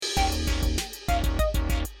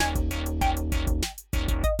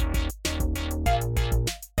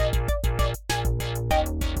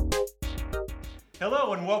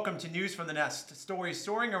Hello and welcome to News from the Nest, stories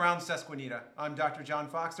soaring around Susquehanna. I'm Dr. John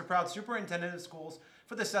Fox, the proud superintendent of schools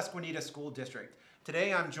for the Susquehanna School District.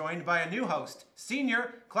 Today I'm joined by a new host,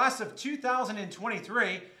 senior, class of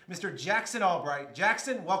 2023, Mr. Jackson Albright.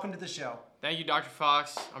 Jackson, welcome to the show. Thank you, Dr.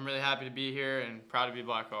 Fox. I'm really happy to be here and proud to be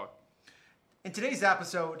Blackhawk. In today's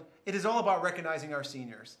episode, it is all about recognizing our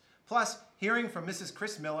seniors, plus hearing from Mrs.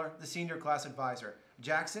 Chris Miller, the senior class advisor.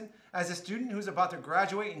 Jackson, as a student who's about to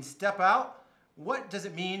graduate and step out, what does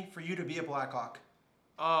it mean for you to be a Blackhawk?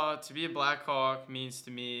 To be a Blackhawk means to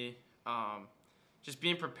me just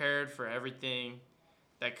being prepared for everything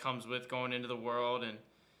that comes with going into the world and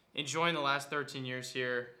enjoying the last 13 years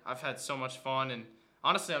here. I've had so much fun, and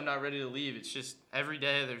honestly, I'm not ready to leave. It's just every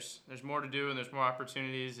day there's more to do and there's more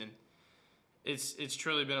opportunities, and it's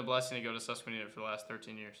truly been a blessing to go to Susquehanna for the last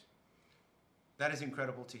 13 years. That is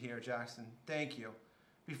incredible to hear, Jackson. Thank you.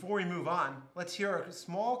 Before we move on, let's hear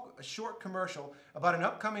a short commercial about an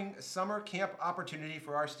upcoming summer camp opportunity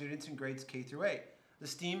for our students in grades K through 8, the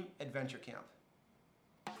STEAM Adventure Camp.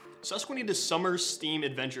 Susquehanna's Summer STEAM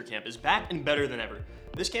Adventure Camp is back and better than ever.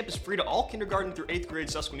 This camp is free to all kindergarten through 8th grade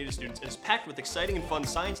Susquehanna students and is packed with exciting and fun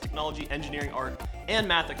science, technology, engineering, art, and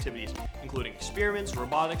math activities, including experiments,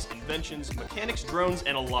 robotics, inventions, mechanics, drones,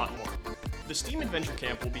 and a lot more. The STEAM Adventure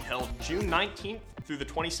Camp will be held June 19th through the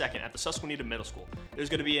 22nd at the Susquehanna Middle School. There's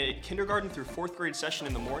going to be a kindergarten through 4th grade session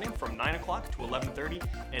in the morning from 9 o'clock to 11:30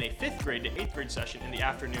 and a 5th grade to 8th grade session in the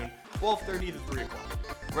afternoon, 12:30 to 3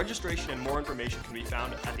 o'clock. Registration and more information can be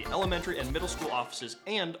found at the elementary and middle school offices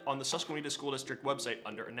and on the Susquehanna School District website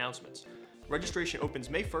under announcements. Registration opens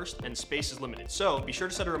May 1st and space is limited, so be sure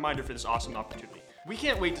to set a reminder for this awesome opportunity. We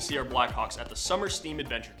can't wait to see our Blackhawks at the Summer STEAM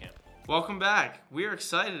Adventure Camp. Welcome back. We are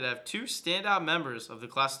excited to have two standout members of the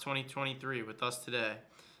class of 2023 with us today.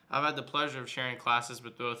 I've had the pleasure of sharing classes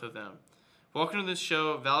with both of them. Welcome to the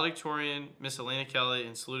show, Valedictorian, Miss Alayna Kelly,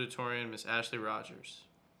 and Salutatorian, Miss Ashleigh Rogers.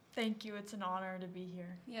 Thank you. It's an honor to be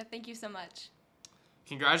here. Yeah, thank you so much.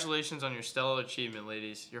 Congratulations on your stellar achievement,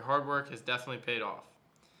 ladies. Your hard work has definitely paid off.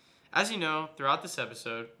 As you know, throughout this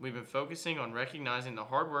episode, we've been focusing on recognizing the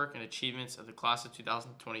hard work and achievements of the class of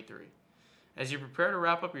 2023. As you prepare to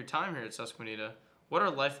wrap up your time here at Susquehanna, what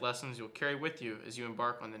are life lessons you'll carry with you as you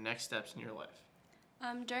embark on the next steps in your life?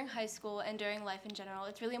 During high school and during life in general,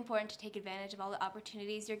 it's really important to take advantage of all the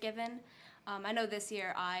opportunities you're given. I know this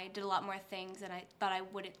year I did a lot more things than I thought I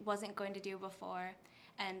wasn't going to do before,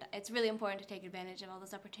 and it's really important to take advantage of all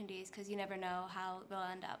those opportunities because you never know how they'll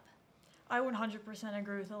end up. I 100%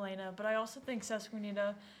 agree with Alayna, but I also think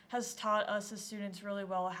Susquehanna has taught us as students really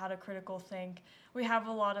well how to critical think. We have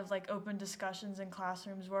a lot of open discussions in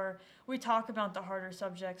classrooms where we talk about the harder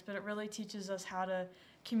subjects, but it really teaches us how to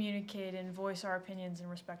communicate and voice our opinions in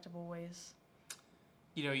respectable ways.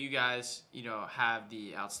 You guys, have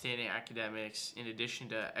the outstanding academics in addition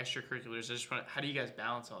to extracurriculars. How do you guys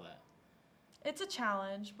balance all that? It's a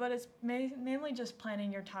challenge, but it's mainly just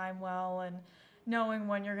planning your time well and knowing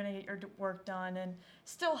when you're going to get your work done and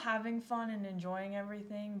still having fun and enjoying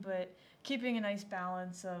everything, but keeping a nice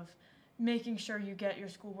balance of making sure you get your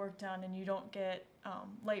schoolwork done and you don't get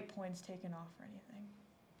late points taken off or anything.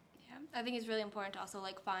 Yeah, I think it's really important to also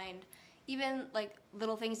find even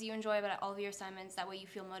little things you enjoy about all of your assignments. That way you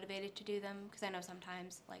feel motivated to do them, because I know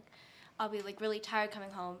sometimes I'll be really tired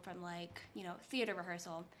coming home from theater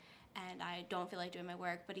rehearsal and I don't feel like doing my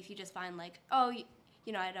work, but if you just find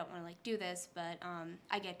I don't want to do this, but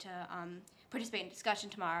I get to participate in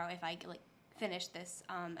discussion tomorrow if I finish this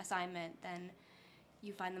assignment, then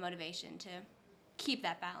you find the motivation to keep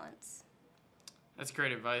that balance. That's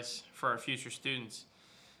great advice for our future students.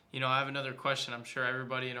 I have another question. I'm sure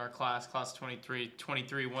everybody in our class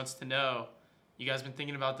 23, wants to know. You guys been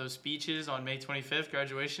thinking about those speeches on May 25th,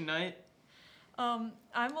 graduation night? I'm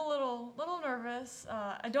a little nervous.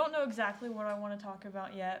 I don't know exactly what I want to talk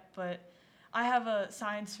about yet, but I have a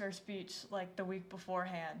science fair speech the week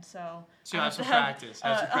beforehand, so you have some practice.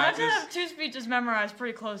 I have to have two speeches memorized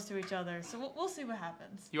pretty close to each other, so we'll see what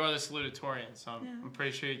happens. You are the salutatorian, so I'm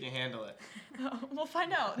pretty sure you can handle it. We'll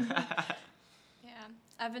find out. Yeah,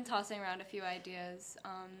 I've been tossing around a few ideas,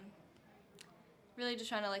 really just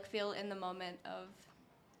trying to feel in the moment of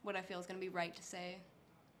what I feel is going to be right to say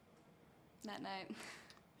that night.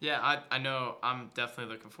 Yeah, I know. I'm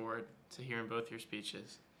definitely looking forward to hearing both your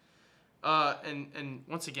speeches. And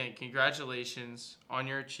once again, congratulations on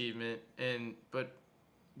your achievement. But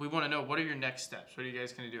we want to know, what are your next steps? What are you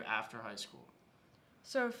guys going to do after high school?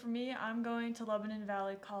 So for me, I'm going to Lebanon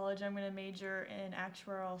Valley College. I'm going to major in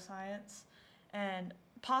actuarial science and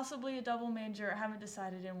possibly a double major. I haven't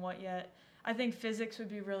decided in what yet. I think physics would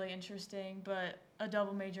be really interesting, but a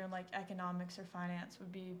double major in economics or finance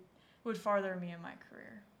would be would farther me in my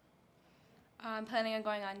career. I'm planning on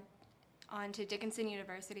going on to Dickinson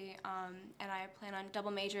University, and I plan on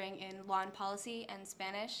double majoring in law and policy and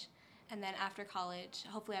Spanish. And then after college,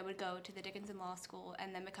 hopefully I would go to the Dickinson Law School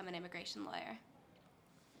and then become an immigration lawyer.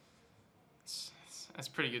 That's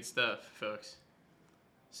pretty good stuff, folks.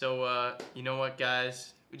 So, you know what,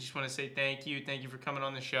 guys? We just want to say thank you. Thank you for coming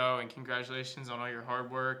on the show, and congratulations on all your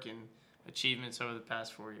hard work and achievements over the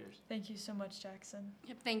past 4 years. Thank you so much, Jackson.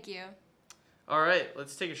 Yep, thank you. All right,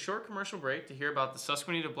 let's take a short commercial break to hear about the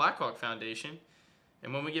Susquehanna Blackhawk Foundation.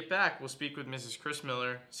 And when we get back, we'll speak with Mrs. Chris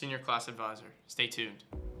Miller, Senior Class Advisor. Stay tuned.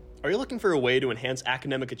 Are you looking for a way to enhance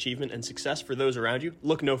academic achievement and success for those around you?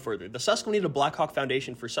 Look no further. The Susquehanna Blackhawk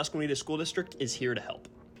Foundation for Susquehanna School District is here to help.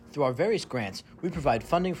 Through our various grants, we provide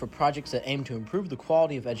funding for projects that aim to improve the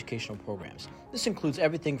quality of educational programs. This includes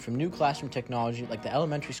everything from new classroom technology like the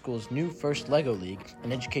elementary school's new First Lego League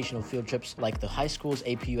and educational field trips like the high school's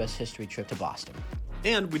APUS history trip to Boston.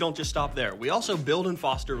 And we don't just stop there. We also build and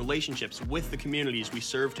foster relationships with the communities we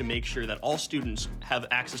serve to make sure that all students have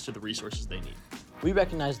access to the resources they need. We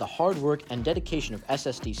recognize the hard work and dedication of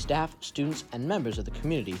SSD staff, students, and members of the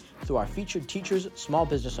community through our featured teachers, small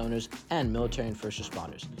business owners, and military and first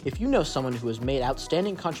responders. If you know someone who has made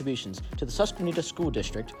outstanding contributions to the Susquehanna School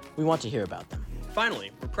District, we want to hear about them.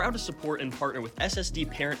 Finally, we're proud to support and partner with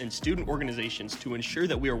SSD parent and student organizations to ensure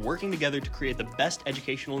that we are working together to create the best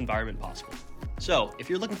educational environment possible. So, if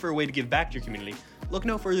you're looking for a way to give back to your community, look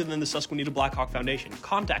no further than the Susquehanna Blackhawk Foundation.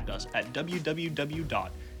 Contact us at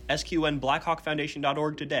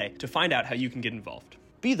www.sqnblackhawkfoundation.org today to find out how you can get involved.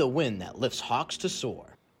 Be the wind that lifts hawks to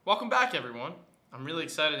soar. Welcome back, everyone. I'm really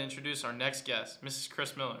excited to introduce our next guest, Mrs.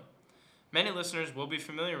 Chris Miller. Many listeners will be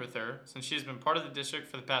familiar with her since she has been part of the district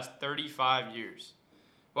for the past 35 years.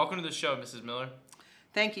 Welcome to the show, Mrs. Miller.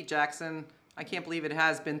 Thank you, Jackson. I can't believe it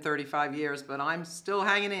has been 35 years, but I'm still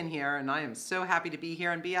hanging in here, and I am so happy to be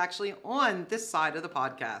here and be actually on this side of the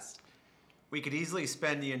podcast. We could easily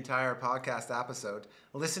spend the entire podcast episode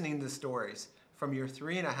listening to stories from your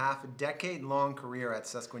 3.5-decade-long career at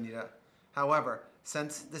Susquehanna. However,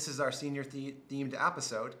 since this is our senior-themed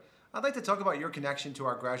episode, I'd like to talk about your connection to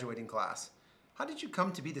our graduating class. How did you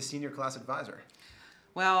come to be the senior class advisor?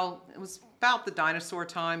 Well, it was about the dinosaur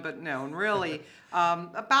time, but no, and really,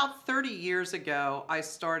 about 30 years ago, I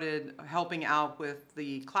started helping out with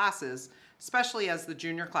the classes, especially as the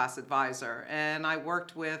junior class advisor. And I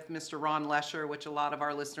worked with Mr. Ron Lesher, which a lot of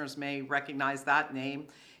our listeners may recognize that name.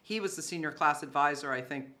 He was the senior class advisor, I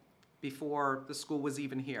think, before the school was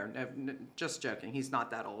even here. No, just joking, he's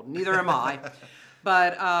not that old, neither am I.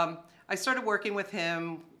 But I started working with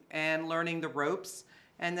him and learning the ropes.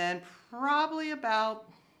 And then probably about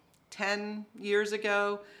 10 years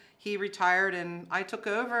ago, he retired and I took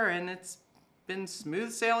over, and it's been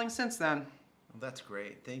smooth sailing since then. Well, that's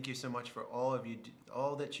great. Thank you so much for all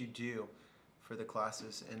that you do for the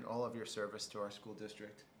classes and all of your service to our school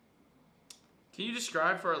district. Can you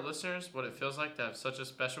describe for our listeners what it feels like to have such a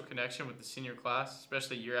special connection with the senior class,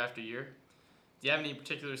 especially year after year? Do you have any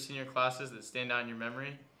particular senior classes that stand out in your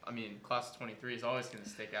memory? I mean, class of 23 is always going to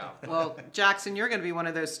stick out. Well, Jackson, you're going to be one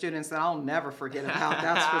of those students that I'll never forget about,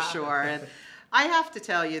 that's for sure. And I have to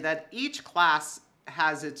tell you that each class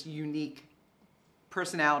has its unique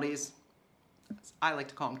personalities. I like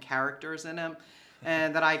to call them characters in them,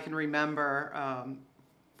 and that I can remember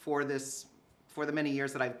for the many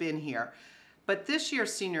years that I've been here. But this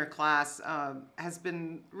year's senior class has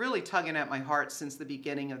been really tugging at my heart since the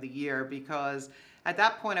beginning of the year, because at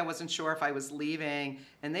that point I wasn't sure if I was leaving,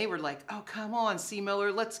 and they were like, oh, come on, C.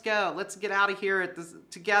 Miller, let's go. Let's get out of here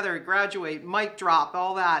together, graduate, mic drop,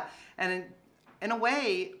 all that. And in a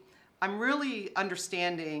way, I'm really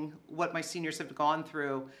understanding what my seniors have gone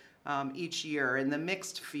through each year and the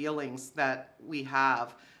mixed feelings that we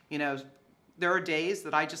have. You know, there are days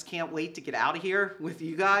that I just can't wait to get out of here with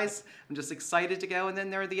you guys. I'm just excited to go. And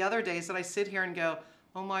then there are the other days that I sit here and go,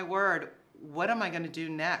 oh my word, what am I going to do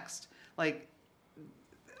next? Like,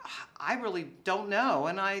 I really don't know.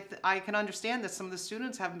 And I can understand that some of the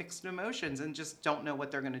students have mixed emotions and just don't know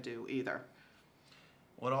what they're going to do either.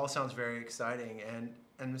 Well, it all sounds very exciting. And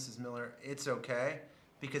Mrs. Miller, it's okay,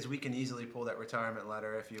 because we can easily pull that retirement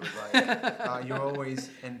letter if you would like. You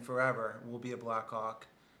always and forever will be a Blackhawk,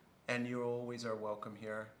 and you always are welcome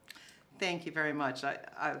here. Thank you very much.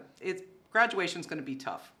 Graduation's going to be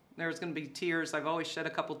tough. There's going to be tears. I've always shed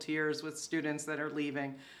a couple tears with students that are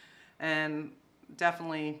leaving, and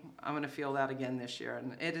definitely I'm going to feel that again this year.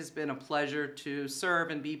 And it has been a pleasure to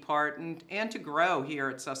serve and be part and to grow here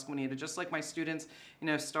at Susquehanna. Just like my students, you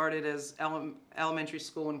know, started as elementary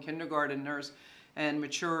school and kindergarteners and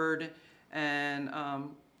matured and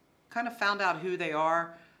kind of found out who they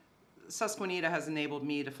are. Susquehanna has enabled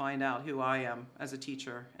me to find out who I am as a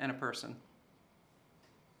teacher and a person.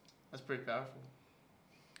 That's pretty powerful.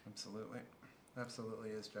 Absolutely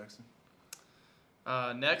is, Jackson.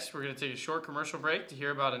 Next, we're going to take a short commercial break to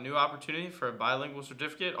hear about a new opportunity for a bilingual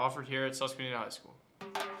certificate offered here at Susquehanna High School.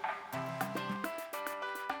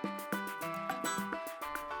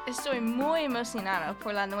 Estoy muy emocionada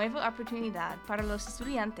por la nueva oportunidad para los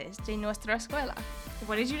estudiantes de nuestra escuela.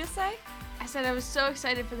 What did you just say? I said I was so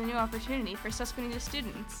excited for the new opportunity for Susquehanna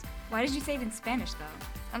students. Why did you say it in Spanish, though?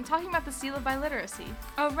 I'm talking about the seal of biliteracy.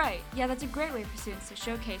 Oh, right. Yeah, that's a great way for students to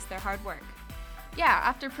showcase their hard work. Yeah,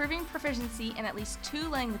 after proving proficiency in at least 2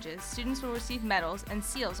 languages, students will receive medals and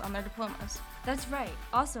seals on their diplomas. That's right.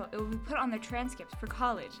 Also, it will be put on their transcripts for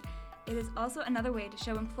college. It is also another way to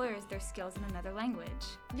show employers their skills in another language.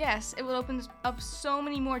 Yes, it will open up so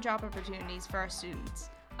many more job opportunities for our students.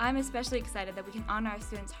 I'm especially excited that we can honor our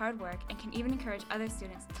students' hard work and can even encourage other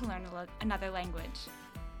students to learn another language.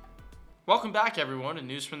 Welcome back, everyone, to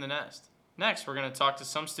News from the Nest. Next, we're going to talk to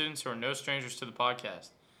some students who are no strangers to the podcast.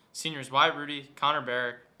 Seniors Wyatt Rudy, Connor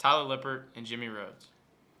Barrick, Tyler Lippert, and Jimmy Rhoads.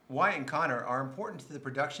 Wyatt and Connor are important to the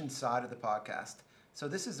production side of the podcast, so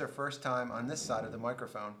this is their first time on this side of the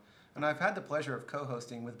microphone, and I've had the pleasure of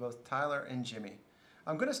co-hosting with both Tyler and Jimmy.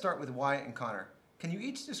 I'm going to start with Wyatt and Connor. Can you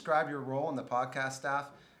each describe your role in the podcast staff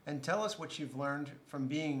and tell us what you've learned from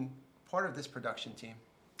being part of this production team?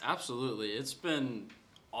 Absolutely. It's been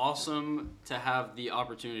awesome to have the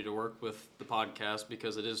opportunity to work with the podcast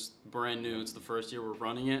because it is brand new. It's the first year we're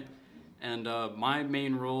running it. And my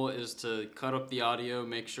main role is to cut up the audio,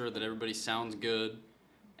 make sure that everybody sounds good,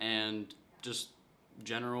 and just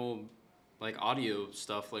general audio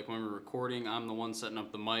stuff. Like when we're recording, I'm the one setting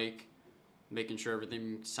up the mic, making sure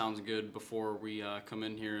everything sounds good before we come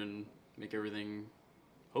in here and make everything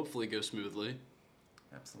hopefully go smoothly.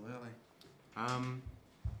 Absolutely.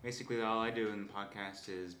 Basically, all I do in the podcast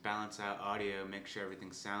is balance out audio, make sure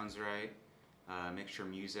everything sounds right, make sure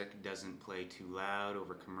music doesn't play too loud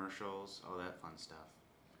over commercials, all that fun stuff.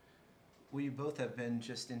 Well, you both have been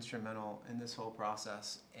just instrumental in this whole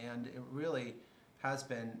process, and it really has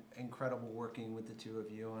been incredible working with the two of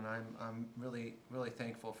you, and I'm really, really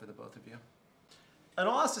thankful for the both of you. And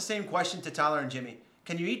I'll ask the same question to Tyler and Jimmy.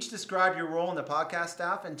 Can you each describe your role in the podcast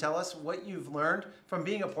staff and tell us what you've learned from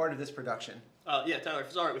being a part of this production? Yeah, Tyler, if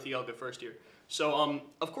it's all right with you, I'll go first here. So,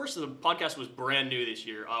 of course, the podcast was brand new this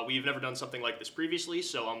year. We've never done something like this previously,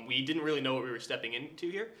 so we didn't really know what we were stepping into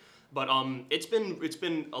here. But it's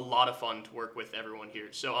been a lot of fun to work with everyone here.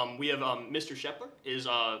 So we have Mr. Shepler is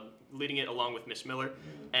leading it along with Miss Miller,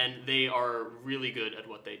 and they are really good at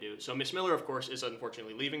what they do. So Miss Miller, of course, is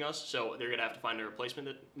unfortunately leaving us, so they're going to have to find a replacement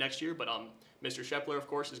next year. But Mr. Shepler, of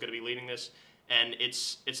course, is going to be leading this, and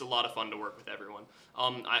it's a lot of fun to work with everyone.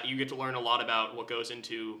 You get to learn a lot about what goes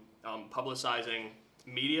into publicizing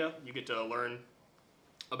media. You get to learn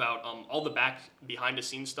about all the behind the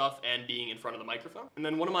scenes stuff and being in front of the microphone. And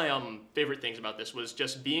then one of my favorite things about this was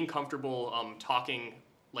just being comfortable talking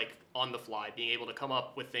on the fly, being able to come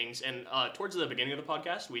up with things. And towards the beginning of the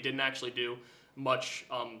podcast, we didn't actually do much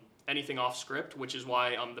anything off script, which is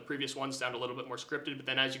why the previous ones sound a little bit more scripted. But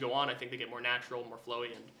then as you go on, I think they get more natural, more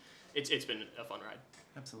flowy, and it's been a fun ride.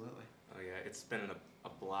 Absolutely. Oh yeah, it's been a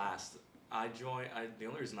blast. The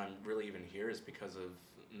only reason I'm really even here is because of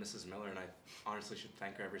Mrs. Miller, and I honestly should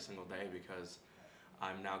thank her every single day because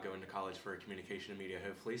I'm now going to college for communication and media,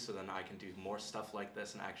 hopefully, so then I can do more stuff like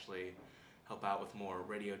this and actually help out with more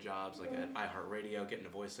radio jobs, like at iHeartRadio, getting a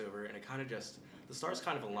voiceover, and it kind of just, the stars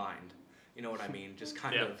kind of aligned, you know what I mean? Just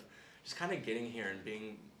kind of getting here and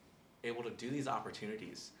being able to do these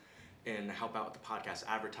opportunities and help out with the podcast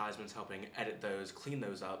advertisements, helping edit those, clean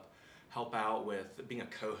those up, help out with being a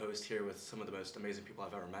co-host here with some of the most amazing people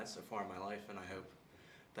I've ever met so far in my life, and I hope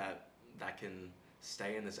that can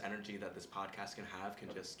stay, in this energy that this podcast can have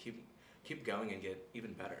can just keep going and get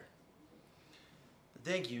even better.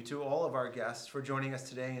 Thank you to all of our guests for joining us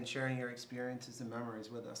today and sharing your experiences and memories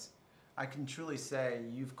with us. I can truly say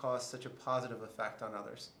you've caused such a positive effect on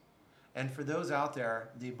others. And for those out there,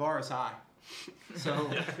 the bar is high. So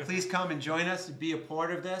please come and join us, be a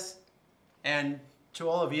part of this. And to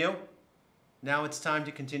all of you, now it's time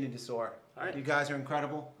to continue to soar. All right. You guys are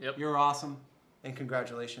incredible. Yep. You're awesome. And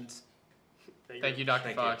congratulations. Thank you,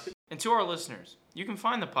 Dr. Fox. And to our listeners, you can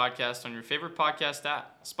find the podcast on your favorite podcast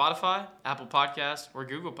app, Spotify, Apple Podcasts, or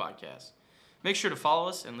Google Podcasts. Make sure to follow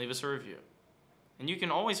us and leave us a review. And you can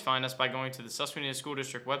always find us by going to the Susquehanna School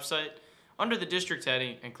District website under the district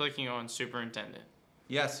heading and clicking on Superintendent.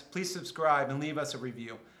 Yes, please subscribe and leave us a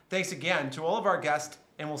review. Thanks again to all of our guests,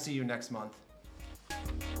 and we'll see you next month.